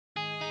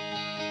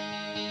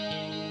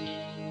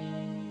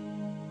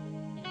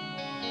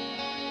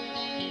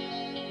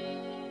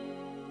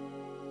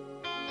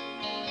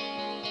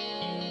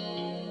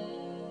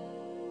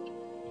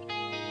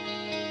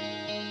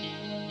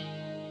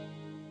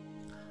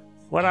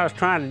What I was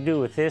trying to do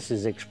with this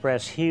is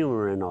express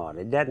humor in art.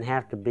 It doesn't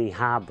have to be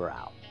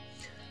highbrow.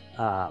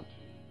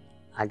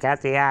 I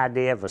got the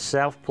idea of a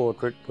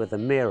self-portrait with a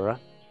mirror.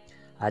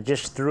 I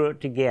just threw it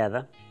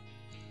together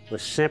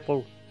with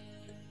simple,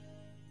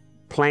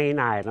 plain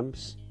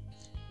items.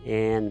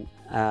 And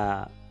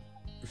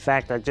in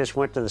fact, I just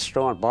went to the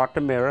store and bought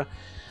the mirror,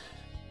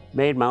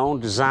 made my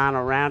own design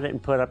around it,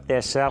 and put up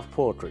their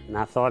self-portrait. And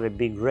I thought it'd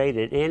be great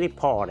at any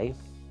party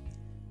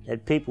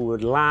that people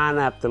would line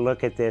up to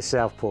look at their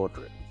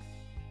self-portrait.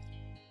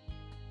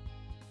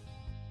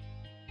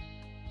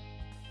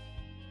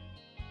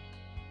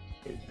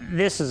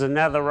 This is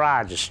another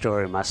Roger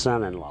story, my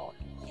son-in-law.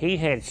 He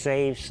had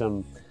saved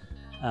some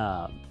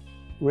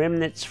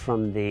remnants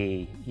from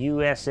the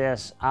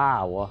USS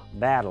Iowa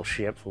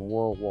battleship from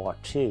World War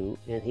II,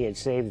 and he had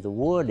saved the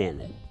wood in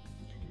it.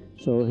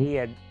 So he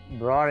had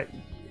brought it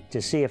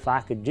to see if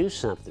I could do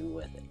something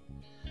with it.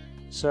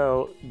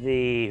 So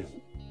the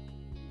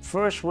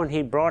first one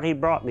he brought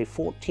me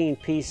 14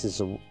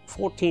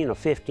 or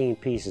 15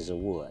 pieces of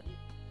wood.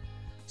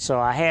 So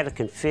I had to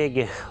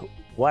configure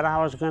what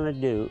I was going to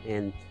do,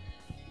 and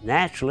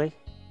naturally,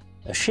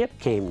 a ship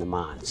came to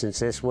mind, since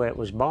that's where it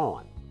was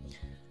born.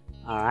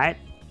 All right,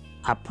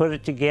 I put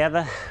it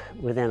together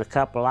within a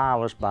couple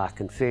hours by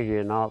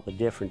configuring all the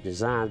different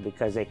designs,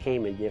 because they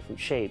came in different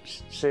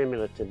shapes,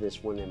 similar to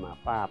this one in my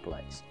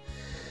fireplace.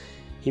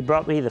 He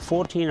brought me the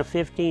 14 or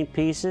 15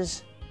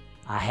 pieces.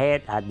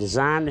 I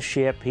designed the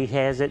ship. He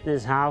has it in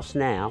his house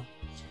now,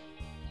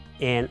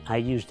 and I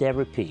used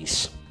every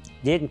piece.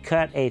 Didn't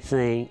cut a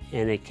thing,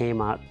 and it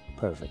came out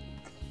perfect.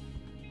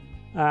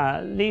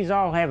 These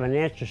all have an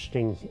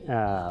interesting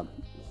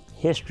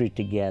history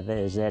together,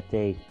 is that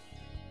they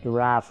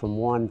derive from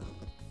one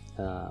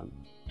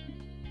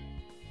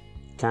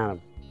kind of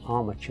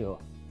armature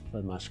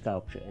for my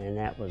sculpture, and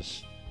that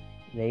was,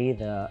 they're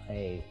either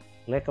a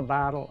liquor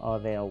bottle or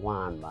they're a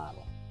wine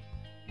bottle.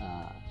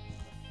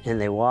 And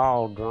they were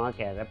all drunk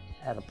at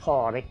a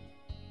party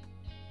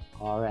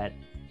or at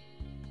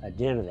a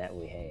dinner that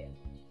we had.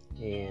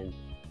 And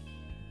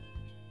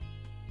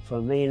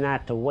for me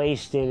not to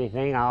waste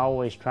anything, I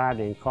always try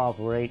to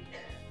incorporate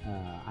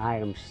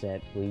items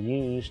that we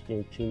used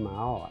into my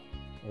art.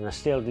 And I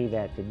still do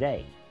that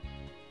today.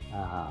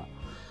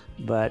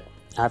 But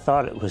I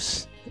thought it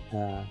was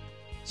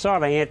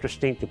sort of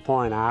interesting to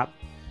point out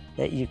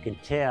that you can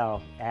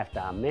tell after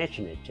I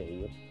mention it to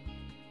you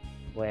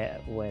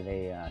where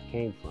they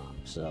came from.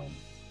 So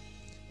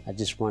I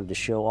just wanted to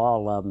show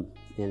all of them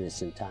in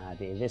its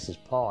entirety, and this is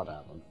part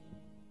of them.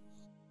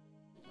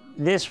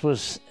 This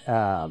was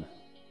a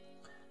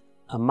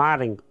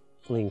modeling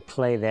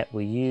clay that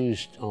we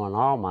used on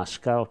all my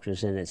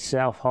sculptures, and it's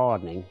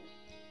self-hardening.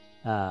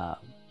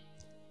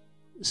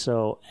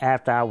 So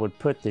after I would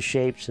put the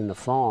shapes and the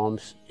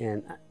forms,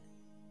 and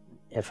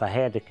if I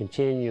had to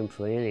continue them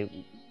for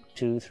any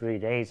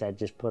 2-3 days, I'd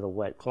just put a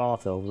wet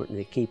cloth over it and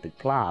to keep it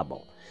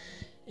pliable.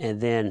 And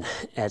then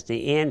at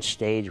the end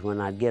stage, when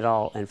I'd get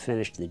all and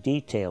finish the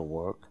detail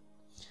work,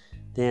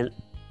 then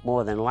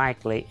more than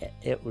likely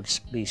it would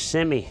be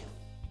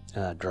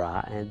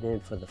semi-dry, and then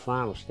for the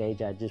final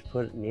stage, I'd just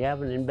put it in the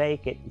oven and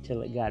bake it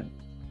until it got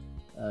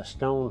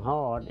stone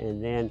hard,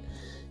 and then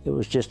it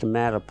was just a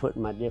matter of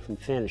putting my different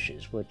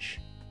finishes, which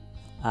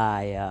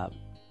I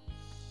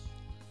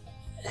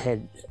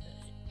had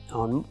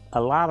on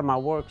a lot of my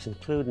works,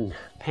 including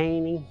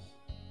painting,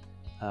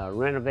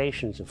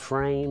 renovations of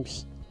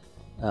frames,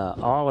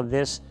 all of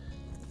this.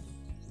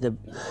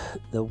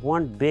 The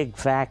one big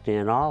factor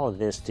in all of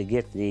this to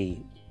get the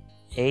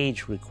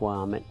age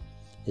requirement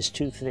is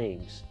two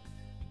things: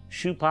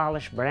 shoe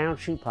polish, brown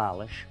shoe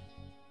polish,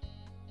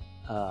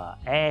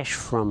 ash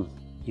from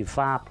your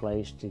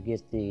fireplace to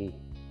get the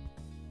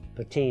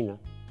patina,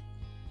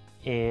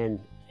 and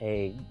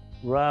a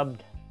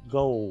rubbed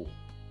gold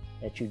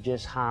that you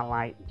just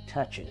highlight in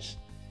touches,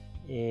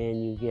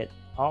 and you get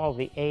all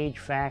the age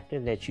factor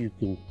that you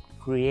can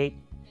create.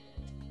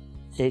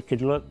 It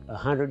could look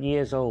 100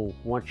 years old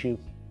once you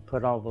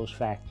put all those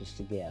factors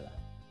together.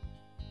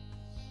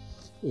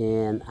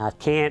 And I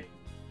can't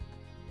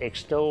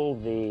extol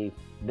the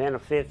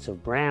benefits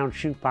of brown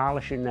shoe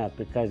polish enough,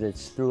 because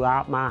it's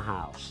throughout my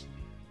house.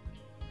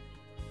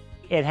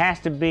 It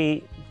has to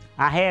be,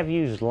 I have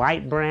used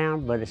light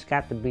brown, but it's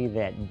got to be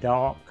that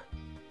dark,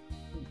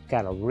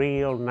 got a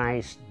real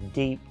nice,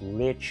 deep,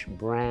 rich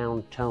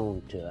brown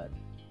tone to it.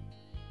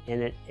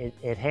 And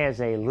it has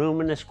a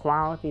luminous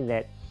quality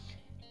that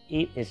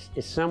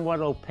it's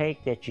somewhat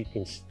opaque, that you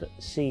can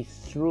see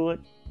through it,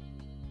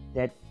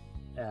 that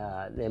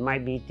there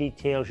might be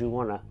details you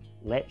want to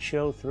let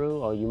show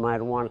through, or you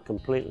might want to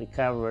completely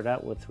cover it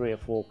up with 3 or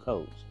 4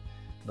 coats.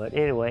 But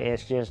anyway,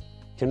 it's just,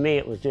 to me,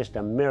 it was just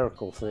a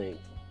miracle thing.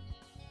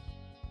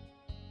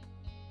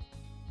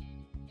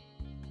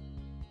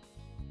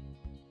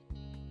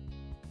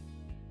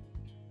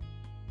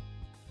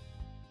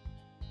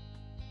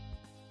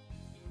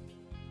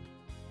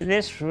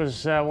 This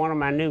was one of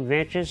my new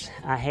ventures.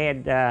 I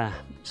had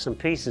some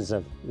pieces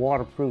of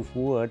waterproof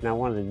wood, and I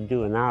wanted to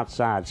do an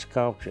outside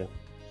sculpture.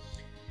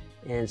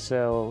 And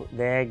so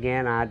there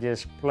again, I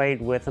just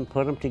played with them,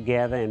 put them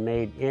together, and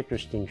made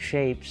interesting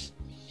shapes,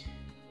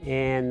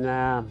 and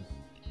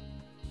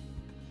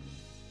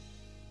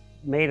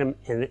made them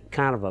in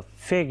kind of a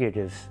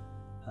figurative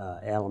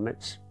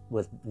elements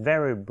with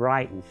very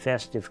bright and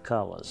festive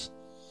colors.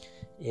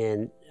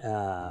 And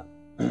I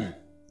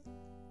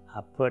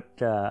put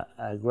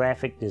a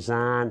graphic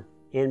design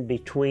in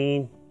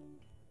between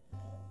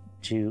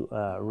to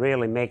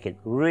really make it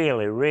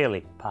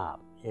really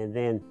pop. And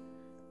then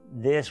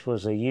this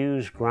was a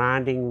used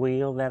grinding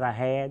wheel that I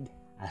had.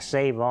 I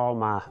save all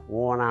my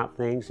worn out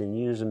things and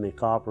use them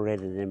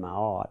incorporated in my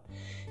art.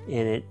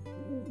 And it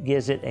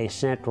gives it a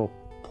central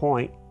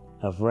point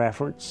of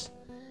reference.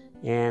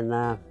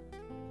 And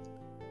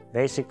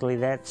basically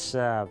that's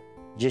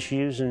just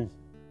using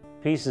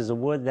pieces of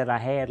wood that I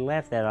had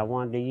left that I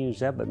wanted to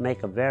use up, but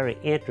make a very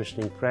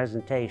interesting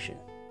presentation.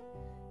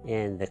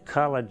 And the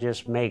color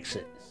just makes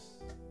it.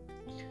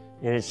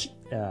 And it's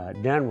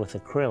done with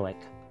acrylic,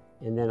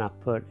 and then I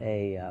put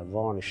a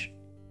varnish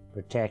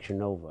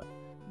protection over it.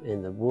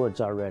 And the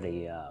wood's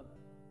already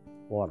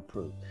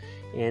waterproof.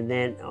 And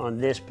then on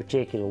this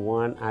particular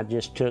one, I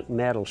just took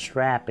metal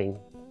strapping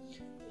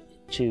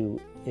to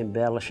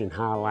embellish and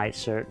highlight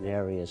certain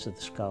areas of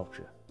the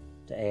sculpture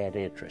to add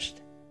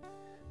interest.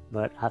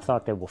 But I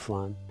thought they were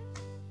fun.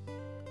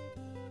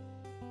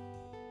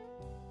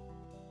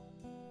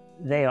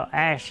 They are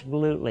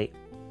absolutely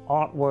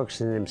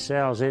artworks in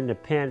themselves,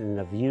 independent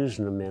of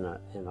using them in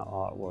an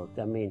artwork.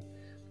 I mean,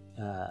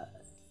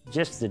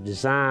 just the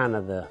design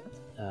of the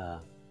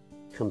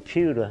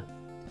computer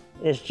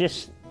is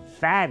just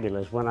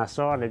fabulous. When I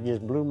saw it, it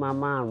just blew my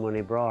mind when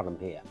he brought them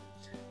here.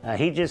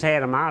 He just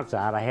had them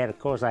outside. Of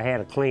course, I had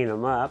to clean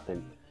them up,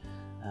 and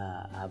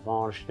I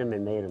varnished them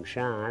and made them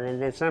shine.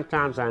 And then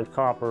sometimes I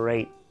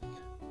incorporate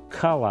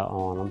color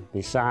on them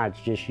besides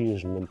just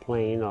using them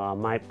plain, or I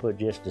might put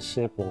just a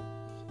simple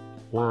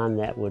line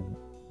that would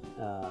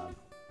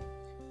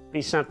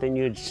be something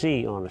you'd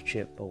see on a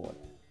chipboard.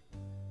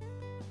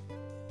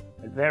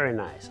 But very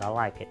nice, I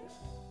like it.